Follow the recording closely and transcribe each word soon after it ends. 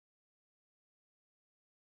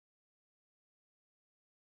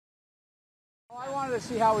wanted to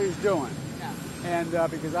see how he was doing. Yeah.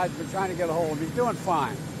 And because I'd been trying to get a hold of him. He's doing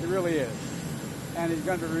fine. He really is. And he's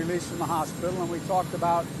going to be released from the hospital. And we talked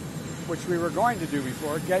about, which we were going to do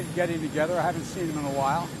before, getting together. I haven't seen him in a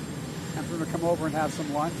while. And for him to come over and have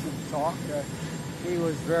some lunch and talk. He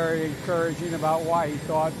was very encouraging about why he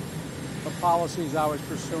thought the policies I was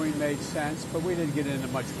pursuing made sense. But we didn't get into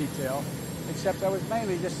much detail, except that was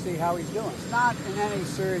mainly just to see how he's doing. He's not in any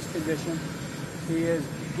serious condition. He is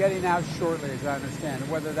getting out shortly, as I understand it.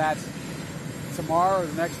 Whether that's tomorrow or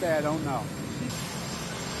the next day, I don't know.